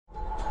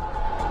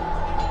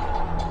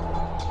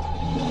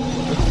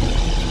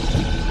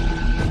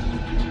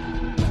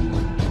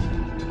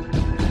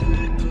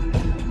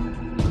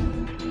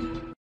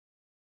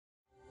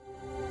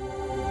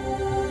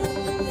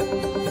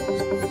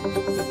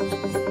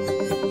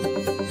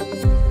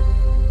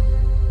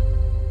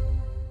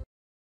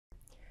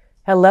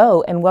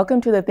Hello, and welcome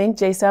to the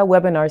ThinkJSOU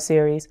webinar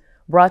series,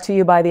 brought to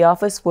you by the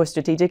Office for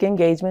Strategic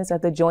Engagements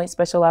at the Joint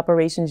Special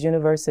Operations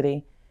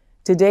University.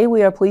 Today,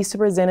 we are pleased to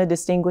present a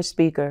distinguished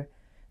speaker.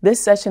 This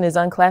session is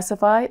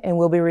unclassified and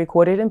will be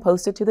recorded and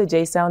posted to the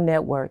JSOU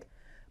network.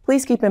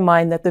 Please keep in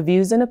mind that the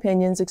views and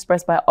opinions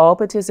expressed by all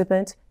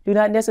participants do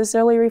not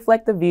necessarily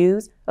reflect the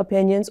views,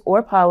 opinions,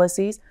 or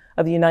policies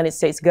of the United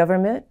States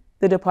government,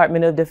 the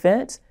Department of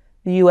Defense,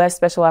 the U.S.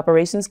 Special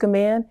Operations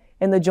Command,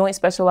 and the Joint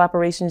Special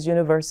Operations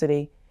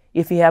University.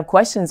 If you have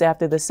questions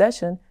after the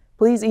session,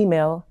 please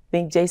email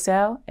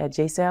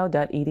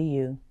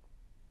thinkjsou@jsou.edu.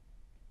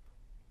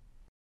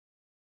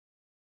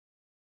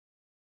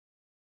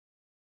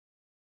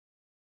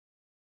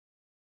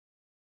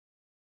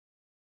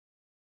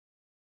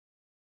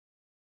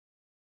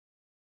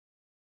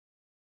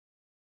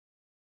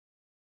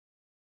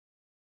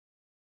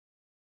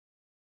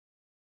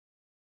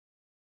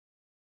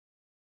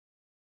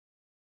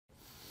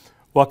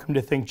 Welcome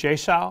to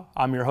ThinkJSOU.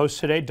 I'm your host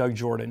today, Doug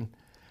Jordan.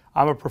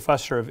 I'm a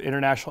professor of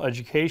international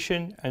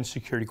education and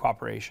security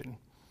cooperation.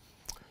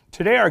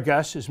 Today our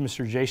guest is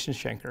Mr. Jason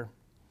Schenker.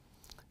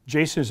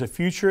 Jason is a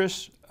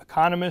futurist,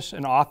 economist,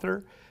 and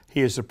author.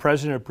 He is the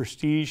president of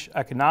Prestige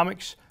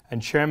Economics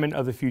and chairman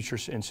of the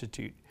Futurist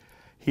Institute.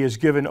 He has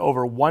given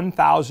over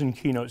 1,000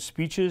 keynote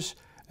speeches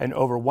and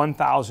over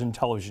 1,000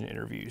 television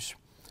interviews.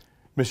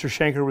 Mr.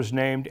 Schenker was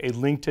named a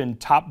LinkedIn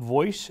Top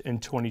Voice in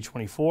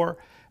 2024,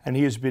 and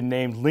he has been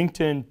named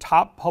LinkedIn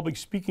Top Public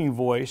Speaking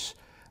Voice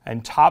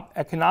and Top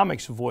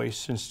Economics Voice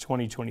since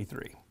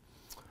 2023.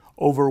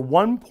 Over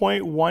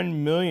 1.1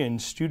 million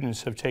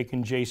students have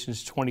taken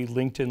Jason's 20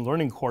 LinkedIn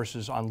learning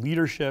courses on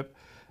leadership,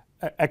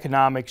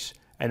 economics,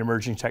 and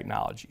emerging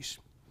technologies.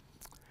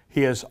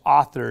 He has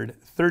authored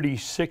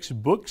 36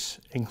 books,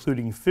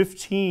 including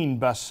 15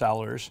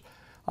 bestsellers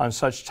on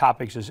such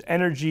topics as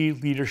energy,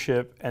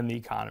 leadership, and the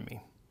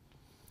economy.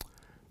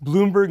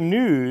 Bloomberg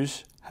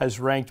News has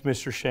ranked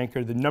Mr.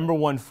 Schenker the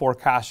 #1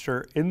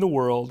 forecaster in the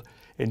world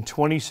in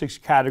 26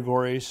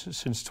 categories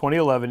since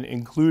 2011,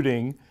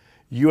 including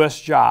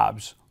U.S.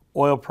 jobs,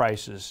 oil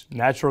prices,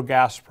 natural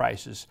gas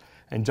prices,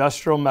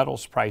 industrial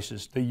metals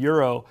prices, the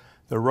euro,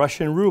 the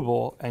Russian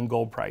ruble, and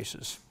gold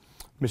prices.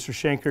 Mr.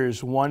 Schenker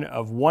is one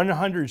of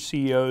 100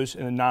 CEOs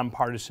in the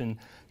nonpartisan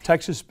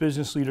Texas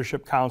Business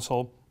Leadership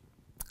Council,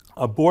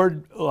 a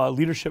board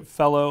leadership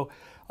fellow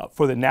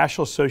for the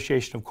National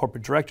Association of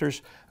Corporate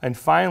Directors, and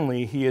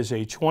finally, he is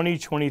a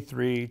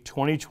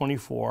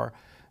 2023-2024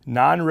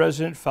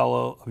 non-resident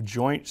fellow of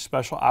Joint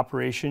Special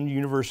Operations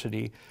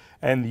University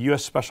and the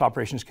U.S. Special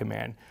Operations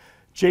Command.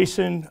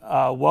 Jason,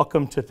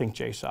 welcome to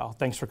ThinkJSOU.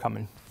 Thanks for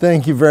coming.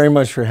 Thank you very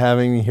much for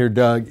having me here,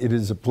 Doug. It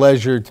is a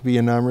pleasure to be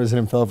a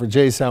non-resident fellow for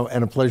JSOU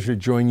and a pleasure to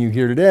join you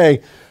here today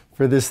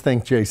for this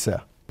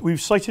ThinkJSOU. We've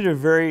selected a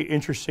very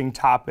interesting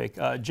topic.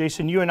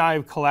 Jason, you and I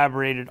have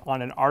collaborated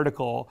on an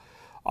article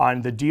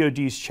on the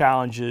DOD's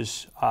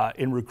challenges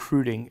in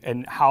recruiting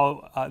and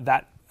how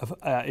that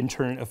in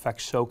turn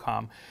affects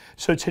SOCOM.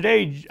 So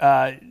today,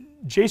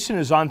 Jason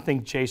is on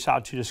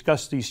ThinkJSOU to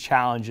discuss these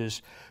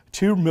challenges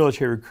to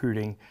military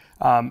recruiting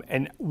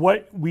and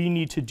what we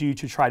need to do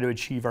to try to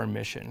achieve our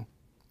mission. All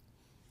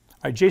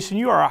right, Jason,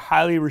 you are a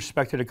highly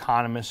respected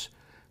economist.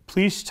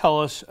 Please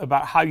tell us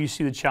about how you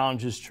see the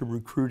challenges to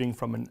recruiting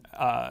from an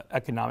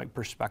economic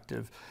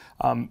perspective.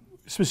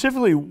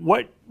 Specifically,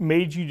 what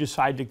made you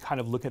decide to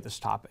kind of look at this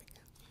topic?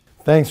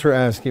 Thanks for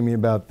asking me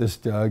about this,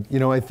 Doug. You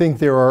know, I think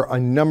there are a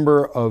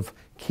number of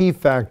key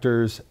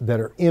factors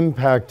that are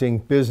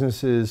impacting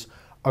businesses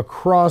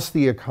across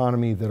the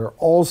economy that are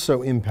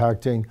also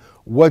impacting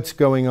what's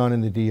going on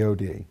in the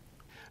DOD.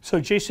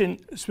 So Jason,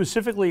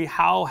 specifically,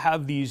 how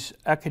have these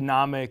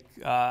economic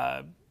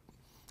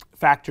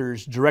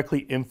factors directly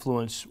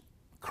influenced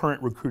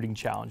current recruiting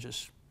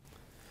challenges?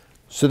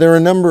 So there are a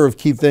number of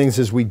key things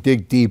as we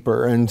dig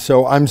deeper. And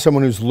so I'm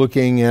someone who's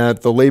looking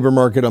at the labor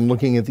market, I'm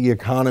looking at the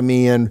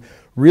economy, and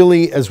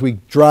really as we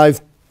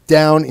drive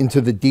down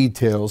into the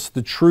details,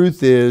 the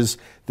truth is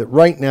that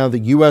right now the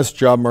U.S.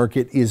 job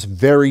market is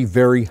very,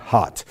 very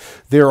hot.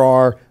 There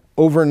are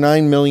over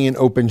 9 million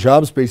open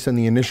jobs based on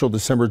the initial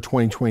December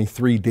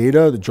 2023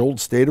 data, the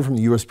JOLTS data from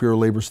the U.S. Bureau of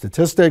Labor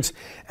Statistics,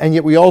 and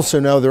yet we also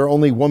know there are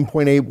only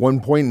 1.8,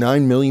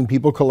 1.9 million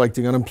people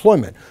collecting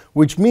unemployment,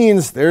 which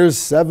means there's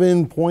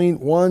 7.1,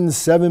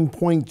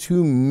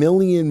 7.2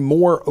 million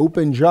more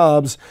open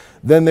jobs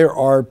than there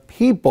are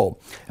people.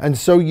 And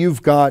so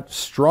you've got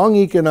strong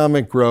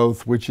economic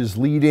growth, which is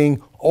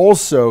leading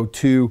also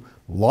to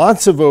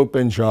lots of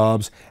open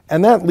jobs,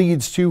 and that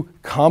leads to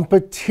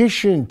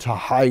competition to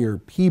hire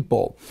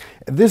people.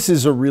 This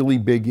is a really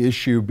big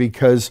issue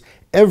because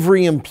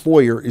every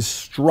employer is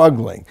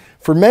struggling.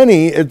 For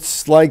many,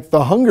 it's like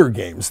the Hunger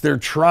Games. They're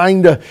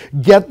trying to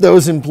get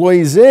those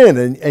employees in,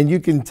 and you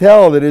can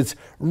tell that it's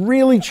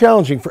really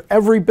challenging for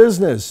every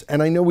business.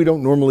 And I know we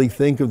don't normally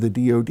think of the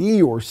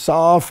DOD or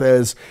SOF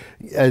as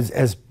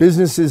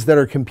businesses that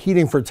are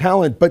competing for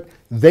talent, but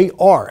they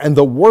are. And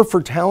the war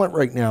for talent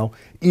right now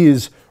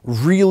is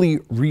really,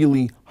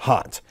 really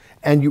hot.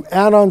 And you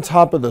add on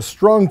top of the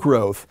strong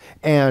growth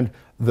and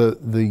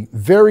the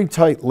very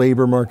tight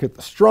labor market,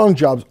 the strong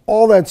jobs,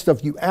 all that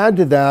stuff, you add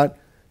to that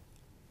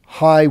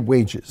high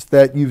wages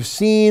that you've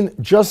seen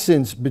just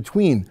since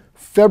between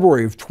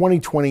February of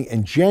 2020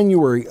 and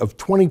January of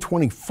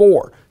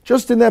 2024.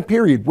 Just in that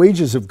period,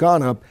 wages have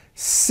gone up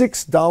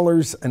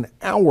 $6 an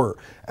hour.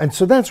 And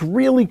so that's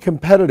really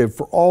competitive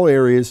for all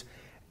areas.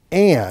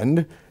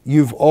 And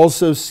you've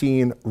also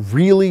seen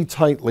really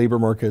tight labor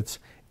markets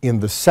in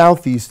the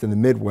Southeast and the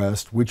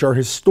Midwest, which are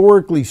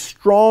historically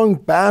strong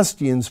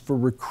bastions for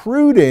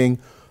recruiting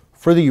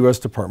for the U.S.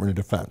 Department of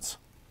Defense.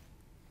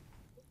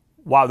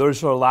 Wow,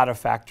 those are a lot of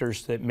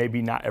factors that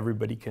maybe not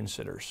everybody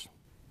considers.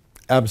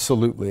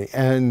 Absolutely.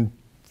 And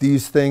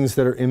these things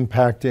that are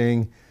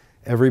impacting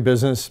every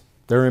business,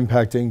 they're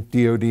impacting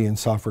DOD and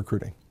SOF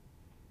recruiting.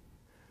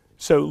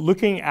 So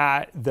looking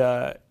at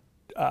the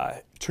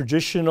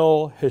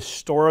traditional,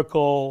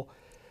 historical,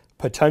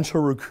 potential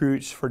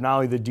recruits for not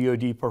only the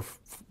DOD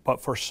but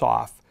for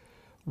SOF,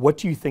 what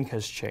do you think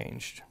has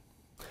changed?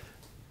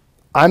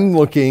 I'm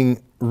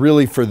looking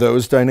really for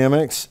those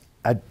dynamics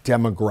at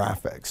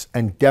demographics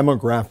and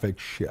demographic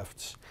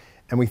shifts.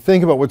 And we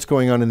think about what's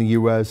going on in the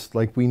US,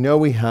 like we know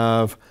we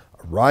have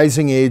a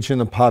rising age in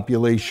the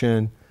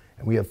population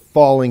and we have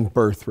falling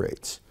birth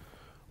rates.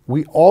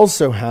 We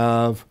also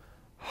have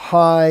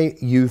high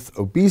youth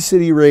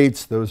obesity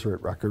rates, those are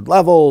at record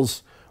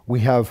levels. We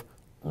have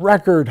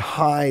record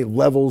high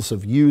levels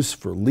of use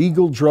for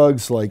legal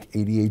drugs like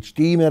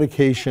ADHD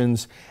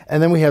medications,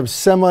 and then we have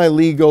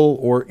semi-legal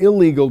or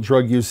illegal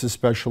drug use,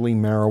 especially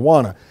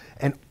marijuana.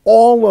 And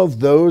all of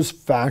those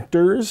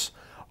factors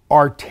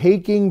are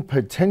taking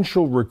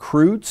potential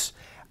recruits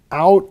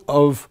out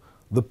of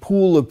the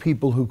pool of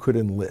people who could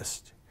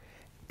enlist.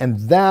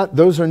 And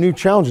those are new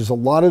challenges. A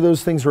lot of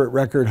those things are at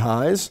record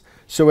highs.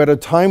 So at a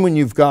time when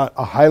you've got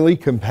a highly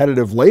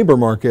competitive labor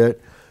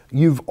market,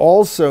 you've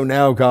also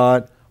now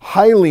got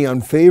highly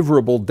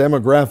unfavorable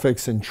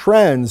demographics and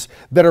trends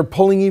that are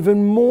pulling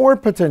even more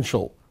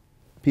potential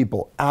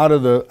people out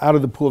of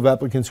the pool of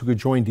applicants who could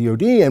join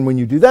DOD. And when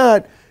you do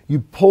that, you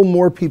pull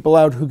more people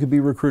out who could be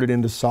recruited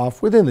into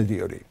SOF within the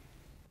DOD.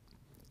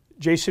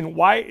 Jason,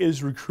 why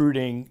is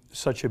recruiting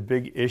such a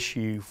big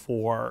issue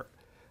for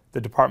the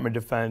Department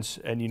of Defense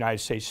and the United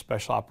States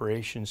Special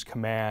Operations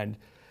Command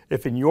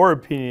if, in your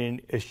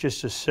opinion, it's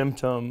just a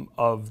symptom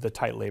of the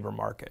tight labor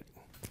market?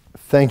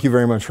 Thank you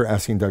very much for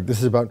asking, Doug. This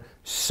is about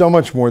so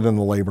much more than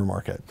the labor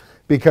market.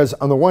 Because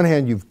on the one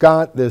hand, you've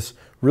got this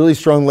really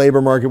strong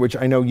labor market, which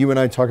I know you and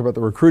I talk about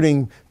the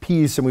recruiting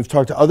piece, and we've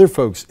talked to other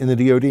folks in the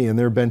DOD, and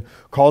there have been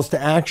calls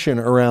to action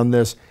around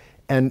this.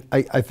 And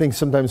I think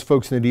sometimes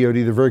folks in the DOD,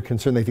 they're very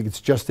concerned. They think it's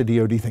just a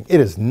DOD thing.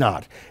 It is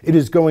not. It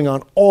is going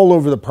on all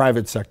over the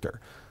private sector.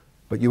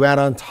 But you add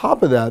on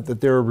top of that that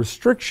there are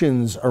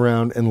restrictions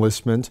around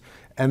enlistment,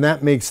 and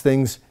that makes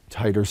things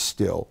tighter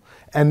still.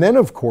 And then,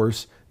 of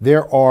course,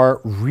 there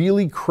are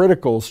really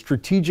critical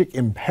strategic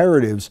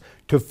imperatives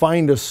to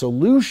find a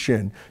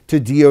solution to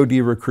DOD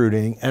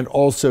recruiting and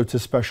also to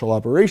special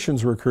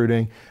operations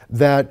recruiting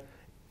that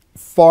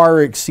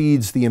far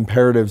exceeds the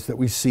imperatives that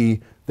we see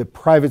that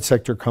private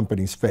sector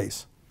companies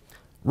face.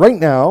 Right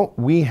now,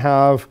 we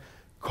have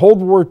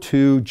Cold War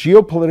II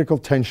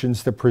geopolitical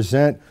tensions that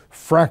present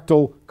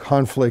fractal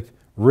conflict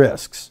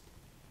risks.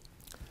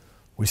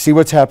 We see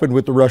what's happened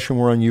with the Russian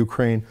war on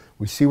Ukraine.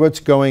 We see what's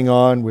going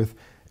on with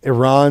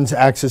Iran's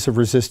axis of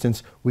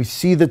resistance. We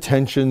see the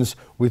tensions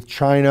with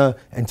China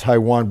and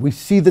Taiwan. We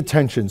see the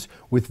tensions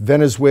with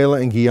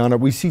Venezuela and Guyana.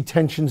 We see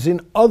tensions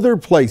in other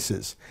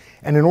places.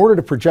 And in order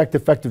to project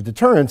effective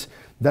deterrence,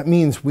 that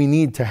means we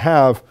need to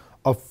have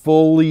a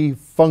fully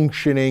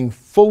functioning,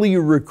 fully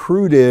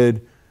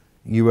recruited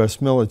U.S.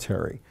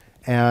 military.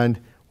 And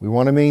we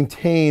want to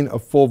maintain a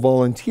full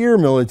volunteer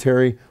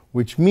military,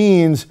 which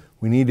means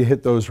we need to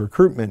hit those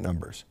recruitment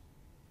numbers.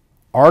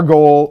 Our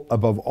goal,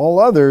 above all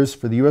others,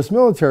 for the U.S.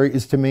 military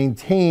is to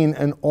maintain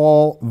an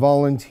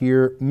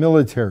all-volunteer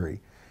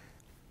military.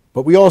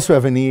 But we also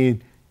have a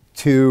need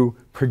to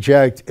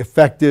project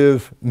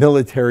effective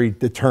military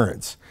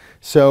deterrence.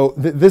 So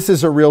this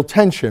is a real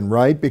tension,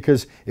 right?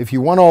 Because if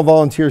you want all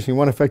volunteers and you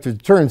want effective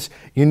deterrence,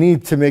 you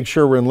need to make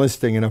sure we're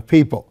enlisting enough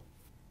people.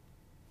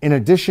 In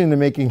addition to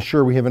making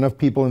sure we have enough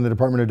people in the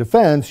Department of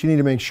Defense, you need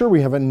to make sure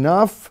we have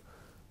enough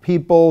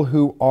people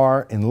who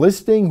are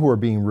enlisting, who are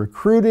being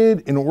recruited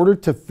in order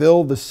to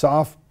fill the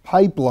SOF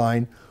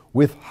pipeline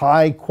with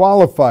high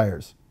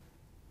qualifiers.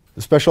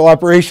 The Special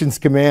Operations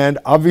Command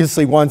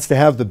obviously wants to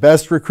have the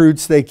best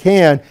recruits they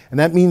can, and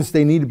that means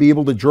they need to be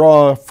able to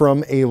draw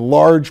from a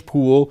large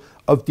pool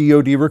of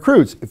DOD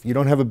recruits. If you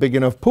don't have a big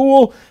enough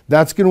pool,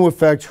 that's going to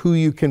affect who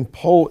you can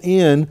pull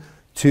in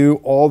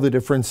to all the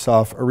different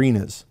SOF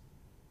arenas.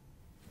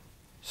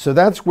 So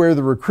that's where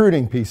the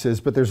recruiting piece is,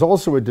 but there's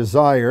also a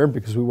desire,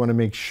 because we want to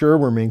make sure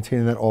we're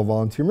maintaining that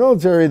all-volunteer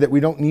military, that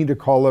we don't need to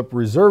call up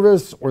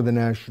reservists or the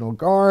National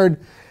Guard,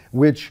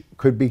 which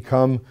could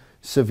become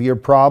severe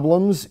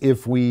problems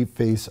if we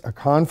face a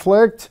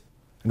conflict.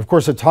 And of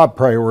course, a top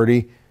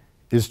priority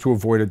is to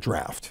avoid a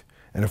draft.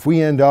 And if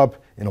we end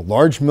up in a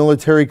large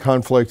military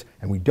conflict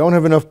and we don't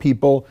have enough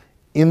people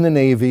in the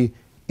Navy,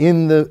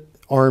 in the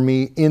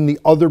Army, in the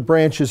other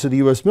branches of the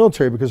U.S.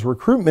 military, because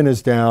recruitment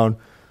is down,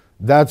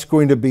 that's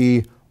going to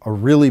be a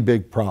really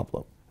big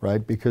problem,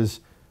 right?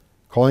 Because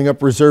calling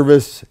up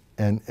reservists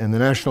and the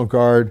National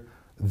Guard,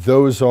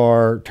 those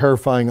are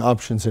terrifying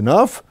options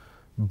enough,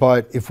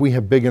 but if we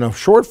have big enough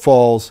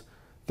shortfalls,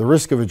 the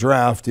risk of a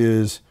draft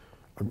is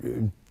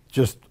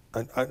just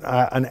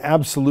an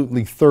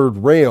absolutely third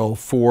rail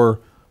for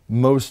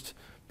most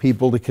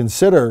people to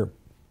consider.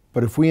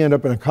 But if we end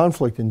up in a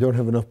conflict and don't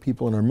have enough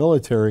people in our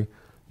military,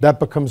 that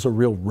becomes a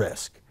real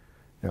risk.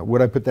 Now,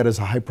 would I put that as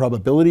a high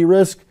probability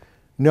risk?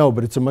 No,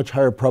 but it's a much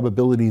higher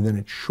probability than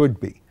it should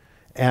be.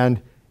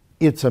 And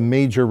it's a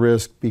major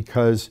risk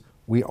because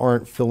we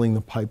aren't filling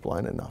the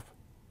pipeline enough.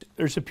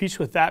 There's a piece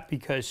with that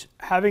because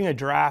having a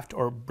draft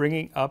or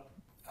bringing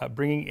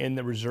in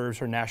the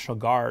reserves or National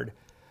Guard,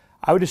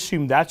 I would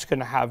assume that's going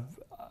to have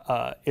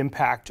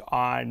impact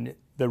on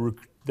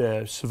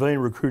the civilian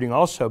recruiting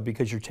also,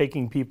 because you're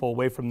taking people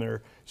away from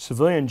their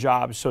civilian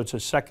jobs, so it's a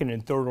second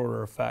and third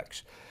order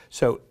effects.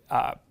 So,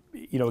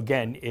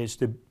 again, is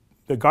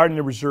the Guard and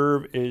the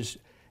Reserve is,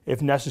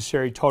 if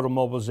necessary, total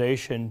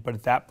mobilization, but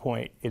at that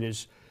point, it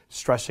is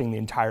stressing the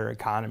entire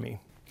economy.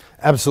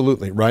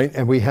 Absolutely, right?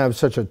 And we have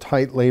such a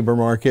tight labor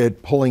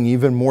market, pulling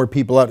even more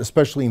people out,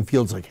 especially in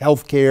fields like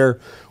healthcare,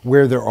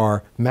 where there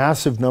are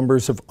massive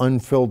numbers of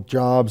unfilled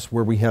jobs,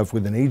 where we have,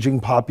 with an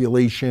aging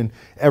population,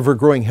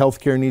 ever-growing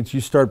healthcare needs.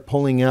 You start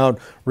pulling out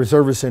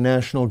reservists and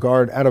National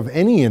Guard out of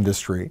any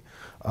industry,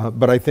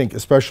 but I think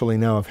especially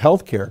now of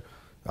healthcare,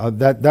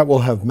 that will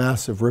have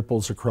massive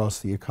ripples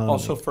across the economy.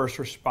 Also first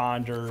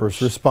responders. First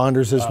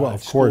responders as well,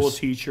 of course. School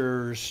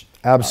teachers.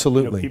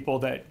 Absolutely. People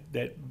that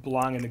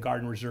belong in the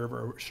Guard and Reserve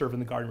or serve in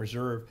the Guard and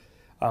Reserve,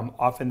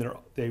 often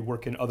they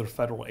work in other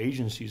federal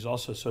agencies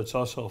also, so it's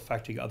also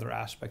affecting other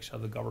aspects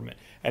of the government.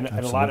 And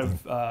a lot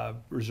of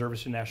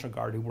reservists and National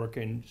Guard who work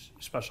in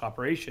special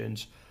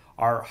operations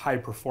are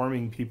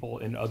high-performing people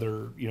in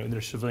other, in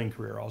their civilian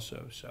career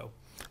also. So.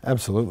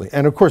 Absolutely.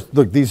 And of course,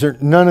 look, these are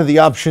none of the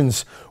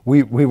options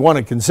we want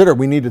to consider.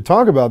 We need to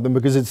talk about them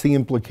because it's the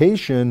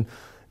implication.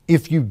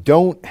 If you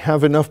don't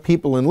have enough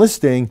people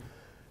enlisting,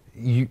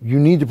 you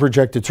need to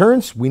project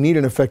deterrence. We need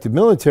an effective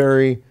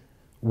military.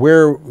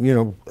 Where,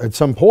 at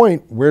some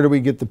point, where do we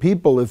get the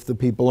people if the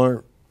people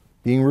aren't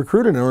being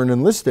recruited or aren't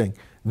enlisting?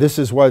 This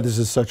is why this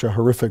is such a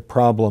horrific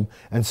problem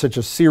and such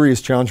a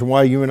serious challenge, and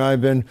why you and I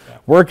have been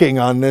working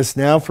on this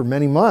now for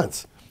many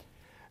months.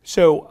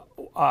 So,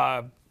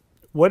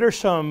 what are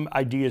some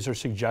ideas or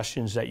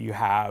suggestions that you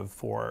have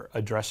for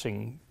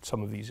addressing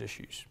some of these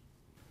issues?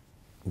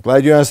 I'm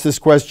glad you asked this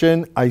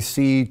question. I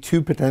see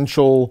two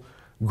potential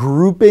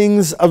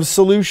groupings of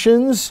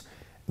solutions.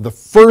 The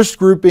first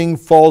grouping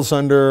falls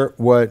under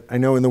what I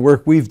know in the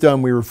work we've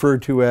done we refer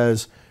to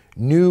as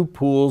new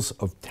pools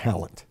of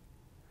talent.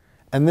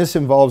 And this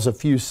involves a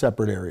few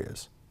separate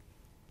areas.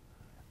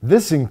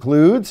 This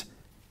includes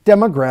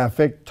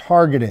demographic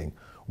targeting,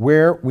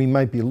 where we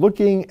might be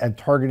looking at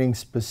targeting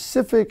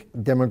specific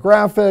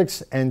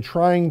demographics and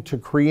trying to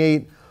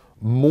create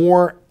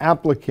more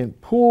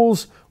applicant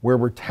pools where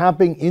we're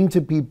tapping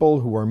into people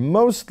who are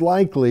most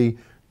likely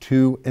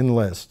to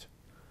enlist.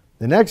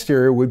 The next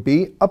area would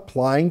be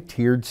applying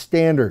tiered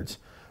standards.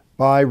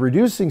 By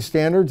reducing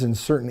standards in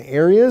certain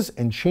areas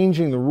and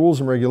changing the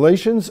rules and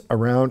regulations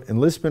around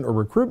enlistment or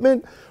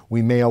recruitment,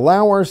 we may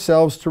allow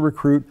ourselves to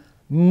recruit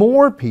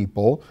more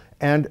people,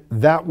 and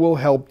that will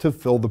help to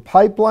fill the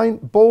pipeline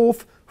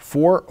both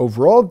for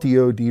overall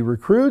DOD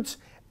recruits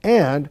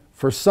and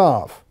for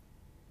SOF.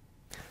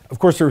 Of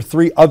course, there are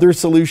three other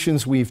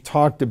solutions we've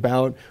talked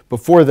about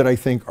before that I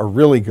think are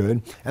really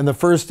good, and the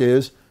first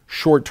is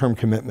short-term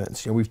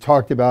commitments. We've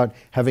talked about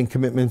having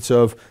commitments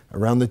of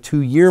around the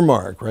 2-year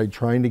mark, right?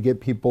 Trying to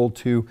get people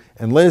to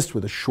enlist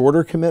with a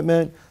shorter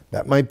commitment.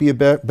 That might be a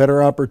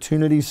better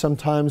opportunity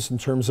sometimes in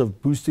terms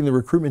of boosting the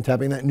recruitment,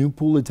 tapping that new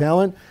pool of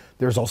talent.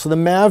 There's also the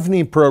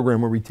MAVNI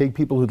program, where we take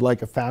people who'd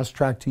like a fast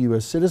track to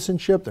U.S.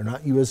 citizenship. They're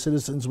not U.S.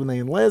 citizens when they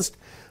enlist,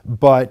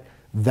 but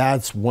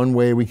that's one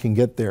way we can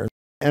get there.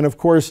 And of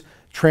course,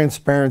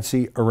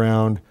 transparency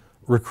around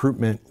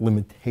recruitment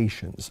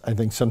limitations. I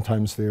think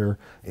sometimes there,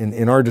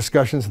 in our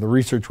discussions and the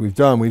research we've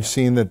done, we've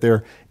seen that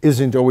there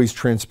isn't always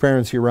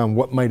transparency around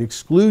what might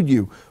exclude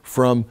you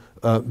from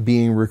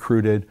being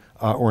recruited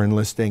or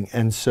enlisting.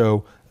 And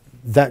so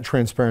that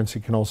transparency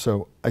can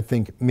also, I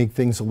think, make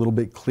things a little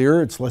bit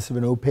clearer. It's less of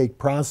an opaque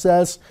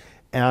process.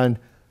 And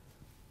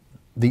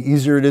the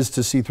easier it is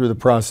to see through the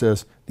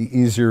process, the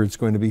easier it's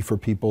going to be for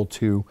people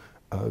to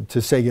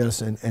say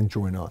yes and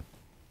join on.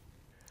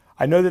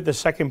 I know that the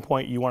second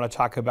point you want to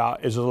talk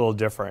about is a little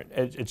different.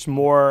 It's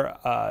more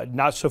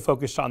not so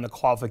focused on the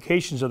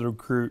qualifications of the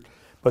recruit,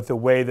 but the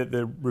way that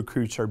the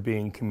recruits are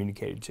being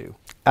communicated to.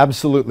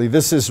 Absolutely.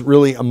 This is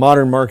really a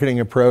modern marketing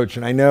approach,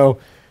 and I know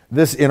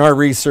this, in our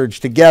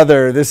research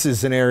together, this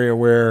is an area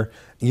where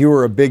you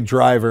were a big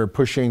driver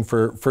pushing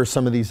for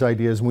some of these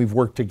ideas, and we've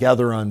worked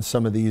together on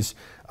some of these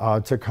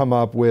to come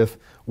up with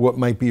what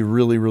might be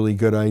really, really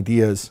good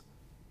ideas.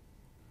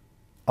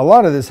 A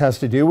lot of this has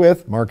to do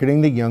with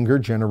marketing the younger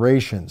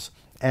generations.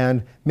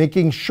 and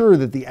making sure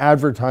that the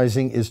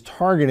advertising is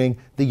targeting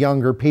the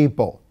younger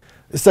people.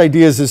 This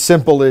idea is as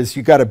simple as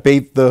you got to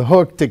bait the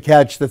hook to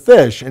catch the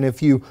fish. And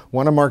if you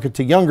want to market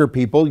to younger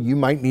people, you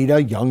might need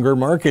a younger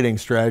marketing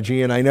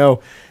strategy. And I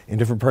know in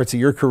different parts of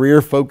your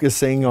career,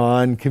 focusing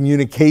on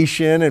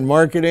communication and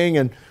marketing,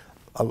 and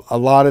a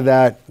lot of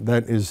that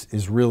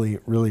is really,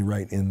 really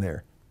right in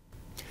there.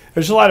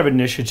 There's a lot of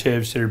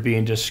initiatives that are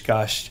being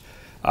discussed.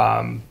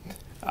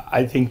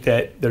 I think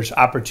that there's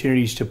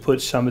opportunities to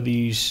put some of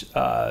these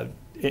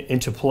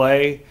into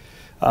play,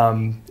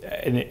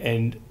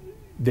 and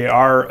they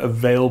are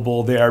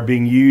available. They are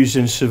being used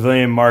in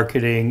civilian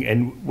marketing.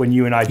 And when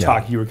you and I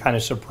talked, you were kind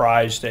of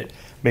surprised that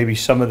maybe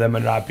some of them are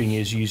not being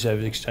used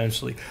as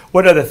extensively.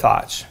 What other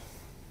thoughts?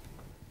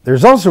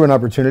 There's also an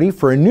opportunity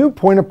for a new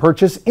point of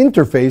purchase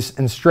interface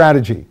and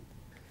strategy.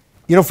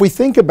 You know, if we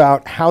think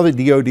about how the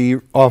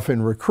DoD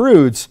often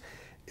recruits,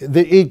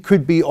 it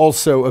could be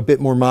also a bit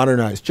more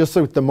modernized. Just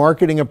like the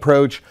marketing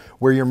approach,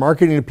 where you're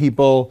marketing to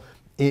people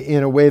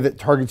in a way that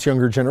targets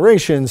younger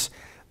generations,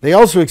 they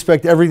also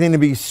expect everything to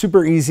be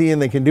super easy and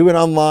they can do it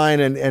online,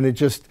 and it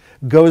just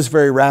goes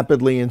very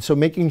rapidly. And so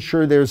making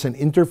sure there's an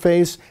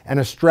interface and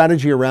a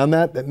strategy around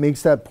that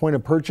makes that point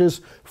of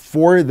purchase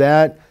for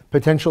that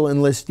potential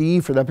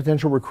enlistee, for that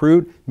potential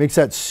recruit, makes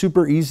that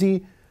super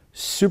easy,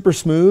 super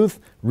smooth,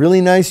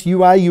 really nice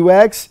UI,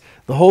 UX,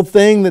 the whole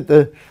thing that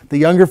the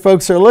younger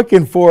folks are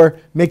looking for,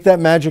 make that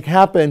magic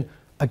happen.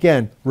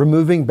 Again,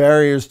 removing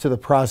barriers to the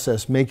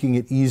process, making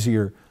it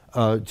easier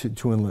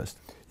to enlist.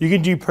 You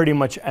can do pretty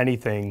much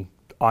anything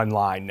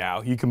online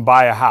now. You can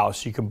buy a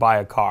house, you can buy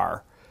a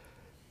car.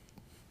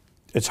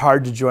 It's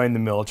hard to join the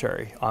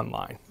military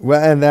online.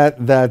 Well, and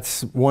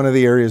that's one of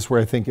the areas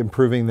where I think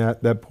improving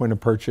that point of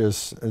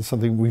purchase is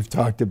something we've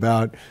talked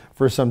about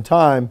for some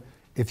time.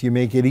 If you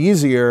make it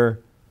easier,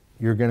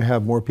 you're going to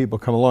have more people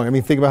come along. I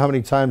mean, think about how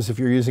many times if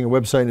you're using a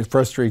website and it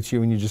frustrates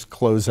you and you just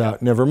close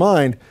out. Never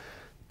mind.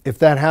 If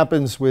that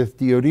happens with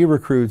DoD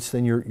recruits,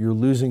 then you're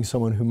losing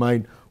someone who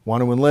might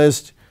want to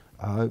enlist,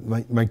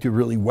 might do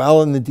really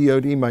well in the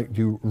DoD, might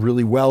do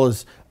really well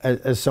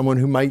as someone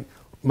who might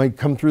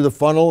come through the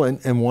funnel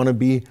and want to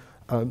be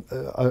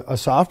a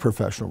SOF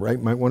professional,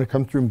 right? Might want to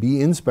come through and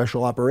be in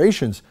special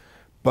operations.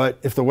 But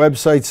if the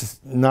website's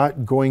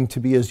not going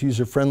to be as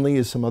user-friendly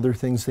as some other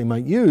things they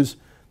might use,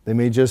 they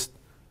may just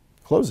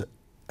close it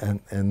and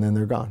then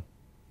they're gone.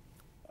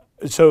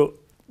 So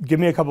give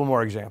me a couple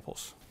more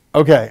examples.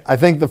 Okay, I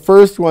think the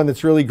first one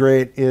that's really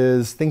great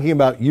is thinking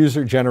about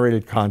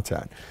user-generated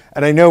content.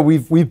 And I know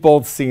we've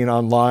both seen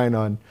online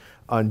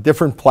on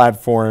different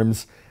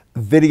platforms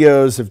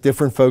videos of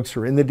different folks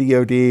who are in the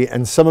DoD,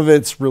 and some of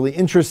it's really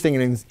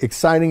interesting and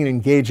exciting and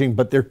engaging,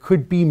 but there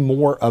could be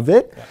more of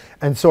it. Yeah.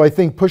 And so I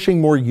think pushing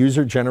more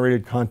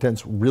user-generated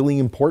content's really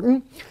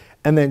important.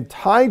 And then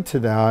tied to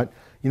that,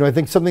 you know, I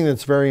think something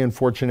that's very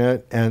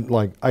unfortunate, and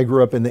like I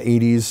grew up in the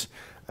 80s,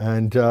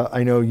 and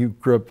I know you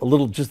grew up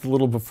just a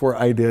little before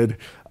I did,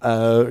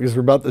 because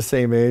we're about the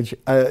same age.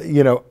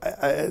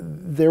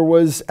 There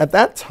was, at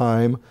that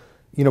time,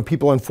 you know,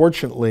 people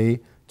unfortunately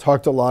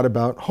talked a lot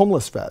about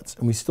homeless vets,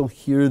 and we still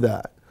hear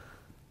that.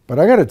 But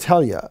I got to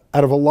tell you,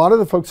 out of a lot of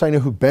the folks I know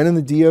who've been in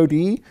the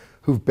DoD,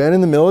 who've been in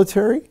the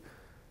military,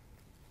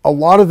 a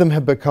lot of them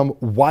have become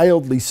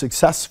wildly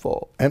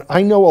successful. And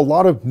I know a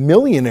lot of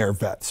millionaire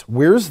vets.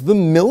 Where's the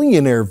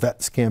Millionaire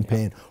Vets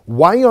campaign?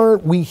 Why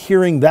aren't we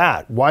hearing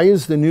that? Why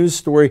is the news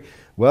story,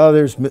 well,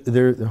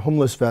 they're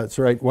homeless vets,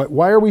 right?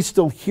 Why are we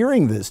still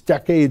hearing this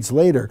decades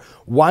later?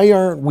 Why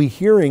aren't we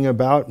hearing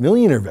about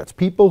millionaire vets?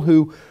 People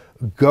who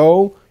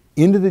go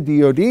into the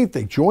DoD,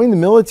 they join the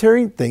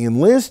military, they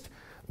enlist,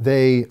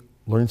 they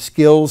learn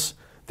skills,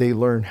 they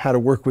learn how to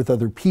work with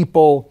other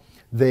people,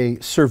 they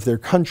serve their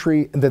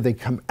country, and then they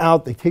come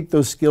out, they take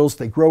those skills,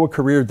 they grow a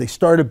career, they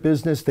start a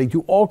business, they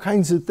do all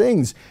kinds of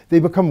things. They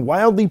become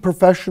wildly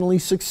professionally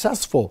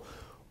successful.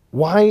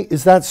 Why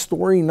is that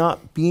story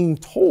not being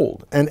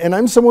told? And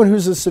I'm someone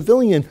who's a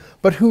civilian,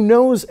 but who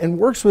knows and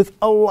works with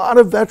a lot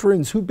of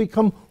veterans who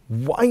become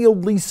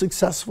wildly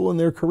successful in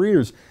their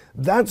careers.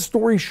 That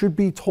story should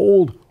be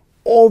told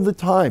all the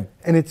time,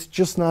 and it's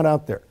just not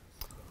out there.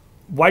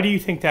 Why do you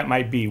think that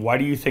might be? Why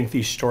do you think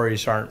these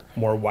stories aren't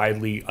more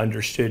widely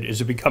understood?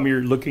 Is it because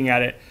you're looking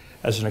at it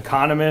as an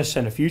economist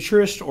and a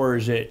futurist, or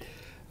is it,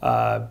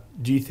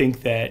 do you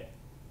think that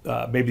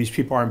maybe these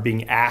people aren't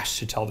being asked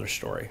to tell their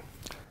story?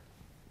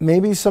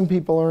 Maybe some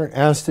people aren't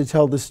asked to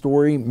tell the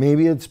story.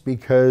 Maybe it's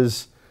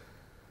because,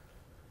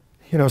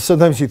 you know,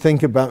 sometimes you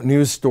think about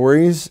news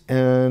stories,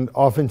 and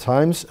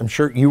oftentimes, I'm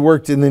sure you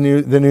worked in the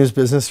news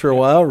business for a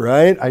while,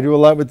 right? I do a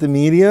lot with the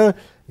media.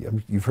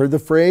 You've heard the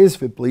phrase,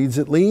 if it bleeds,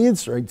 it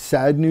leads, right?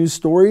 Sad news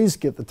stories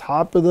get the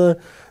top of the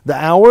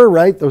hour,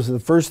 right? Those are the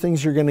first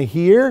things you're going to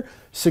hear.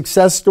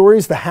 Success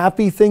stories, the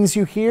happy things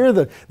you hear,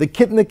 the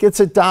kitten that gets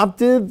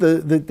adopted,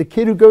 the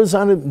kid who goes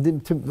on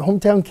to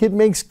Hometown Kid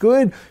Makes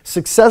Good.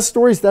 Success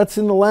stories, that's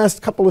in the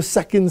last couple of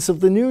seconds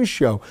of the news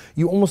show.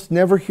 You almost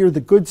never hear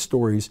the good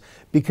stories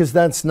because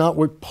that's not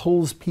what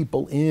pulls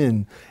people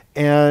in.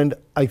 And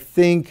I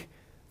think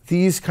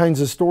these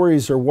kinds of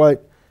stories are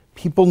what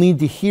people need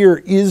to hear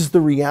is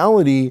the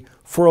reality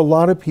for a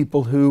lot of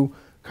people who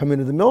come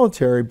into the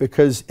military.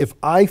 Because if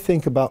I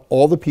think about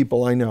all the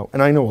people I know,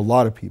 and I know a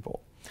lot of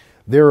people,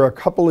 there are a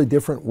couple of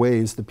different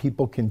ways that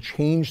people can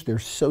change their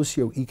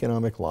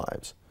socioeconomic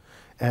lives.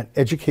 And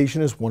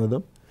education is one of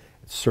them.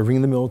 Serving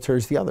in the military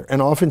is the other.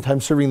 And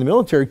oftentimes serving in the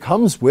military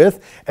comes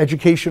with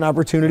education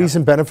opportunities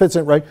and benefits,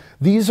 right?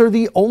 These are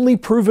the only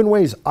proven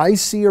ways I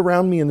see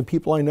around me and the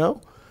people I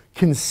know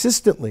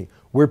consistently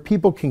where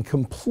people can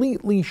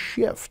completely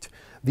shift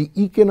the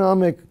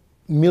economic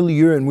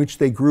milieu in which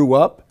they grew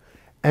up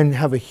and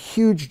have a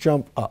huge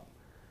jump up.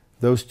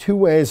 Those two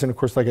ways, and of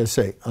course, like I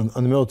say, on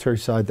the military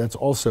side, that's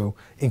also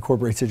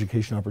incorporates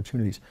education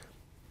opportunities.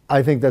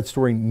 I think that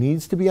story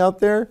needs to be out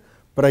there,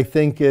 but I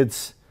think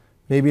it's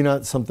maybe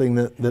not something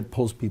that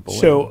pulls people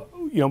in. So,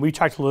 we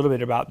talked a little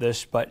bit about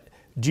this, but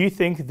do you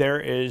think there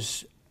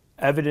is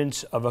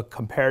evidence of a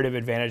competitive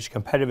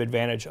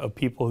advantage of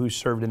people who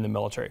served in the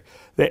military?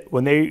 That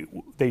when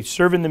they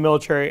serve in the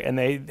military and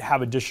they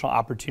have additional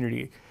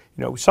opportunity,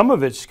 some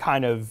of it's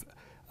kind of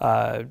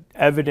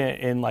evident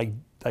in like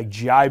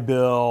GI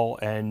Bill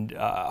and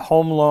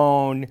home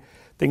loan,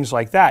 things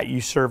like that. You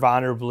serve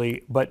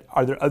honorably, but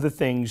are there other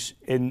things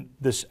in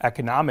this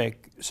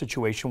economic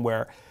situation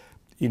where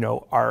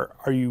are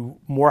you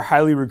more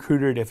highly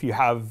recruited if you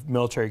have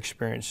military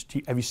experience?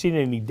 Have you seen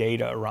any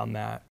data around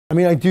that? I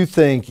mean, I do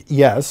think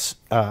yes,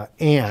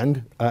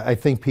 and I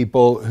think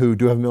people who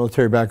do have a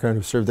military background,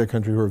 who served their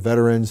country, who are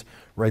veterans,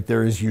 right,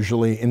 there is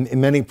usually,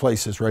 in many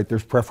places, right,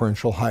 there's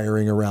preferential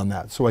hiring around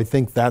that. So I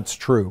think that's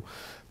true.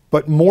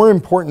 But more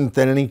important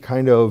than any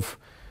kind of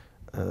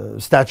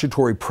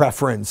statutory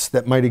preference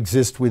that might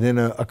exist within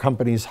a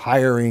company's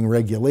hiring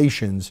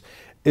regulations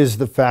is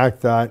the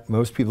fact that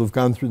most people who've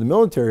gone through the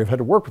military have had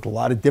to work with a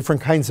lot of different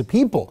kinds of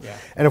people. Yeah.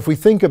 And if we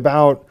think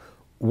about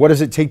what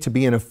does it take to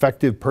be an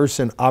effective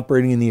person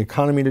operating in the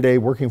economy today,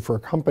 working for a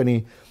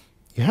company,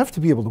 you have to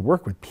be able to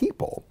work with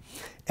people.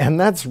 And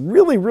that's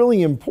really,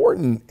 really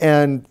important.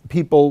 And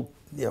people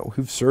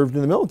who've served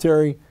in the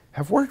military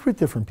have worked with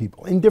different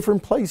people in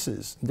different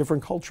places, in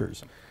different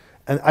cultures.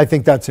 And I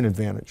think that's an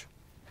advantage.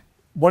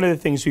 One of the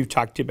things we've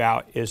talked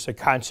about is the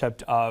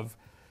concept of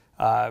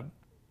at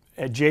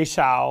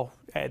JSOU,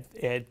 at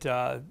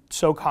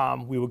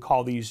SOCOM, we would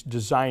call these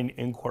design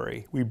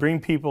inquiry. We bring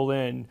people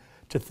in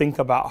to think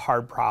about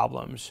hard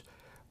problems.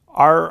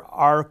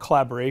 Our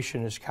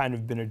collaboration has kind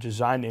of been a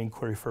design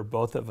inquiry for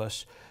both of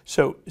us.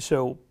 So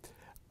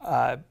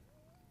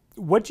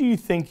what do you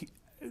think,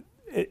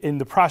 in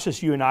the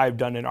process you and I have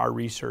done in our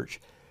research,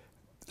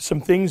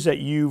 some things that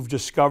you've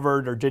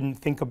discovered or didn't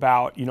think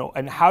about,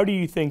 and how do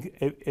you think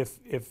if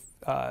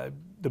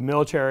the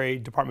military,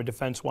 Department of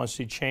Defense wants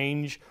to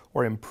change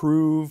or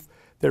improve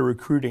their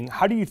recruiting,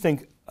 how do you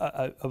think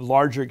a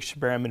larger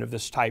experiment of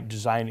this type,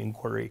 design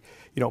inquiry,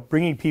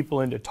 bringing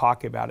people in to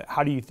talk about it,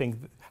 how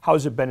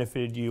has it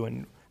benefited you,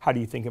 and how do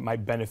you think it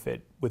might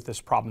benefit with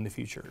this problem in the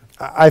future?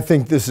 I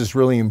think this is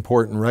really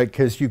important, right?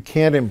 Because you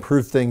can't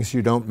improve things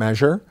you don't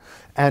measure.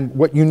 And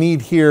what you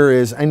need here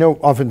is, I know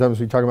oftentimes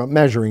we talk about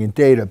measuring and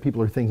data,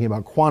 people are thinking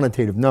about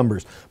quantitative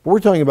numbers, but we're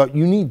talking about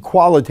you need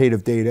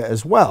qualitative data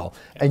as well.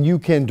 And you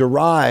can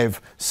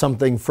derive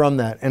something from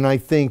that. And I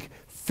think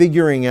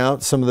figuring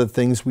out some of the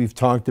things we've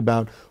talked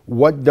about,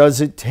 what does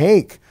it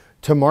take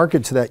to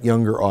market to that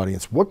younger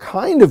audience? What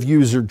kind of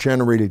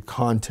user-generated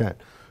content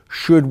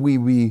should we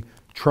be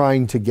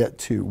trying to get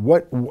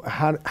to?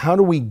 How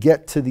do we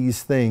get to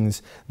these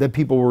things that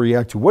people will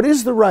react to? What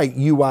is the right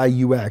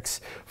UI,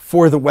 UX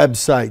for the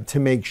website to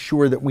make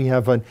sure that we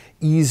have an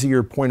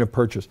easier point of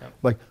purchase?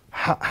 Like,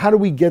 how do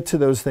we get to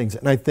those things?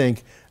 And I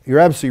think you're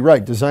absolutely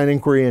right. Design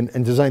inquiry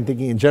and design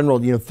thinking in general,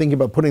 thinking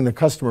about putting the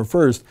customer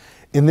first.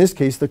 In this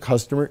case, the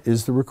customer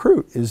is the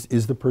recruit,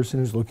 is the person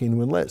who's looking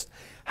to enlist.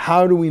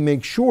 How do we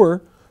make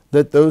sure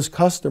that those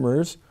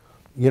customers,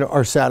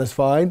 are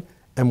satisfied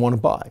and want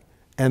to buy?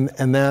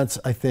 And that's,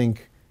 I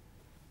think,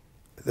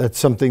 that's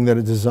something that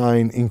a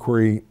design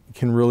inquiry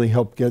can really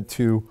help get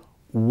to.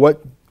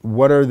 What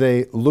are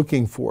they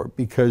looking for?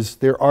 Because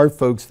there are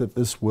folks that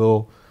this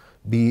will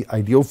be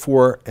ideal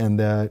for, and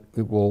that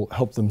it will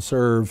help them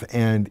serve,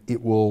 and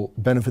it will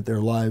benefit their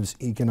lives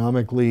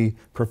economically,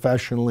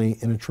 professionally,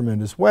 in a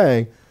tremendous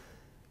way.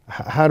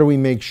 How do we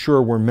make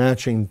sure we're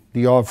matching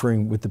the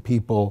offering with the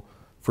people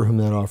for whom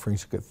that offering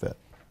is a good fit?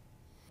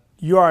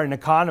 You are an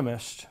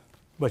economist,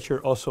 but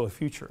you're also a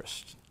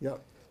futurist.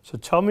 Yep. So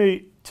tell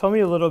me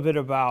a little bit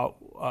about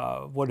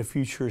what a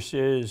futurist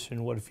is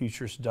and what a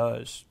futurist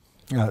does.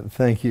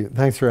 Thank you.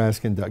 Thanks for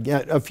asking, Doug.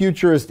 Yeah, a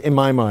futurist, in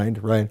my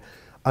mind, right?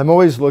 I'm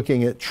always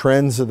looking at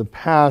trends of the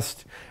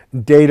past,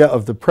 data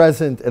of the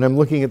present, and I'm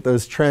looking at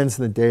those trends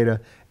and the data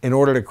in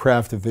order to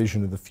craft a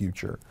vision of the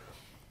future.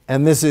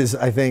 And this is,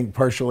 I think,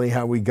 partially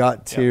how we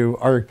got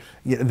to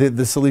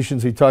the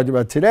solutions we talked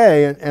about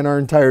today and our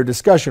entire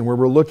discussion, where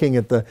we're looking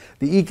at the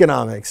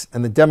economics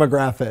and the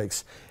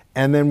demographics,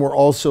 and then we're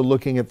also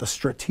looking at the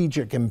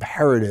strategic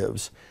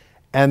imperatives.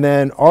 And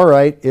then, all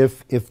right,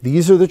 if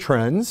these are the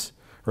trends,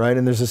 right?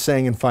 And there's a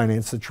saying in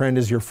finance, the trend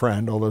is your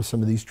friend, although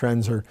some of these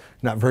trends are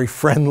not very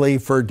friendly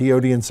for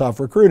DOD and SOF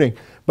recruiting.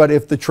 But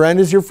if the trend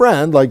is your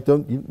friend, like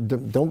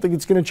don't think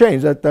it's going to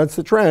change, that's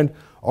the trend.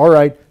 All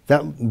right,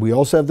 we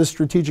also have this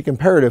strategic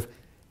imperative.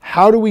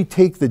 How do we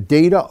take the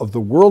data of the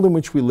world in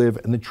which we live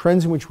and the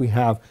trends in which we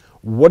have?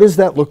 What does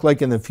that look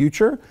like in the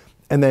future?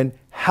 And then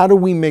how do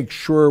we make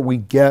sure we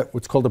get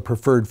what's called a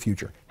preferred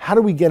future? How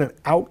do we get an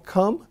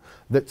outcome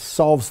that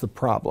solves the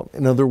problem?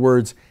 In other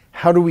words,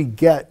 how do we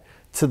get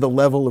to the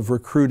level of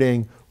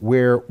recruiting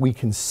where we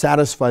can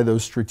satisfy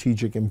those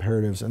strategic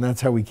imperatives? And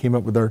that's how we came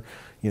up with our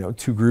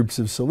 2 groups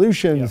of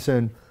solutions. Yeah.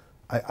 And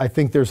I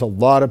think there's a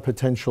lot of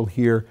potential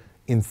here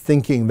in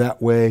thinking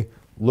that way,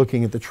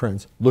 looking at the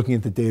trends, looking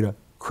at the data,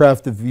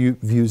 craft the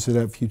views of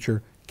that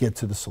future, get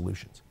to the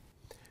solutions.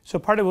 So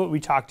part of what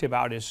we talked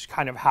about is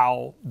kind of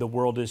how the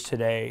world is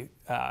today,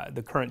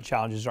 the current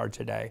challenges are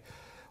today.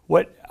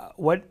 What's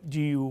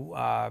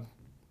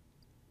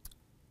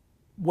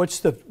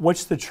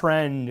the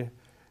trend?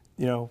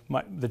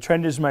 The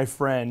trend is my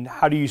friend.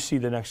 How do you see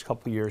the next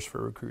couple of years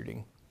for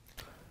recruiting?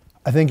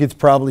 I think it's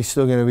probably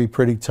still going to be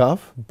pretty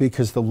tough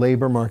because the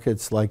labor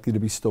market's likely to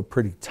be still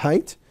pretty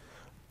tight.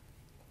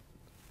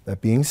 That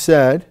being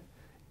said,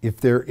 if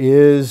there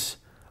is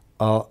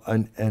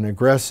an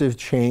aggressive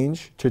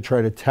change to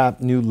try to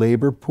tap new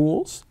labor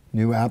pools,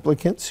 new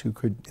applicants who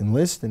could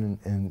enlist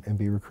and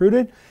be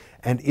recruited,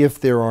 and if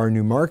there are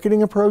new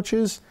marketing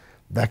approaches,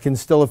 that can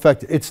still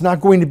affect it. It's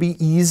not going to be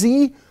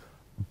easy,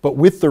 but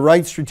with the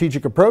right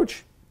strategic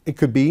approach, it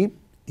could be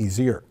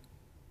easier.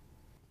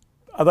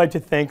 I'd like to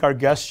thank our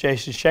guest,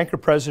 Jason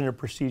Schenker, President of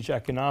Prestige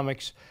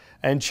Economics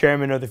and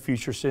Chairman of the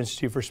Futurist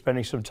Institute, for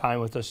spending some time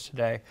with us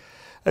today.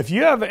 If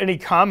you have any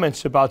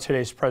comments about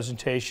today's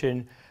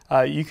presentation,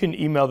 you can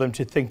email them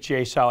to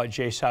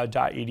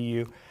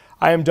thinkjsou@jsou.edu.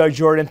 I am Doug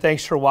Jordan.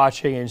 Thanks for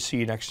watching, and see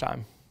you next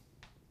time.